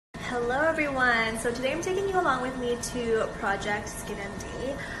Hello everyone, so today I'm taking you along with me to Project Skin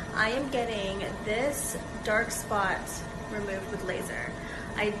MD. I am getting this dark spot removed with laser.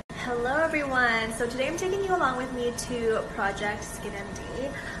 Hello everyone, so today I'm taking you along with me to Project Skin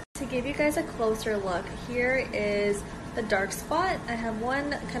MD. To give you guys a closer look, here is the dark spot. I have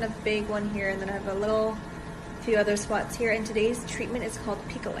one kind of big one here, and then I have a few other spots here, and today's treatment is called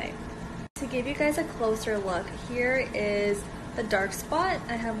PicoWay. To give you guys a closer look, here is the dark spot.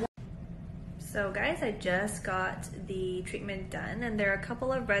 I have one. So guys, I just got the treatment done, and there are a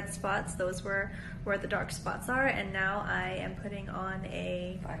couple of red spots. Those were where the dark spots are, and now I am putting on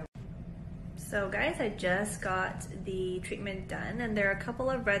a So guys, I just got the treatment done, and there are a couple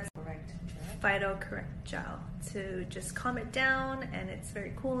of red PhytoCorrect gel to just calm it down, and it's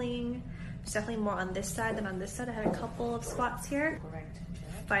very cooling. It's definitely more on this side than on this side. I have a couple of spots here.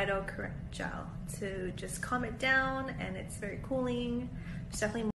 PhytoCorrect gel to just calm it down, and it's very cooling. It's definitely